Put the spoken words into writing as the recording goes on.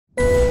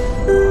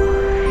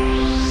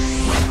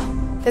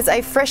There's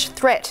a fresh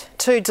threat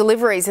to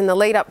deliveries in the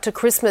lead up to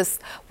Christmas,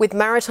 with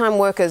maritime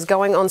workers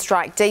going on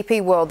strike. DP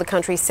World, the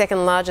country's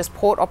second largest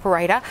port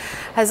operator,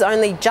 has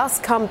only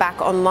just come back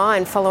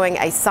online following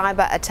a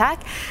cyber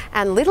attack,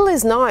 and little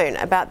is known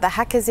about the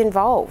hackers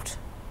involved.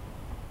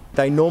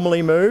 They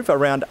normally move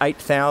around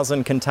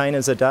 8,000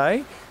 containers a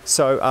day,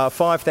 so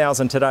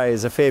 5,000 today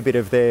is a fair bit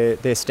of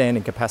their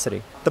standing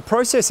capacity. The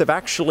process of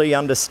actually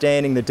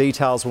understanding the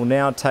details will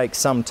now take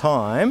some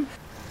time.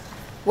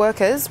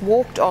 Workers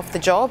walked off the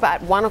job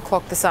at 1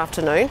 o'clock this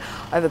afternoon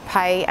over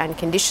pay and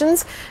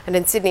conditions, and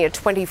in Sydney a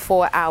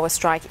 24-hour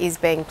strike is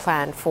being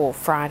planned for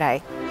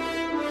Friday.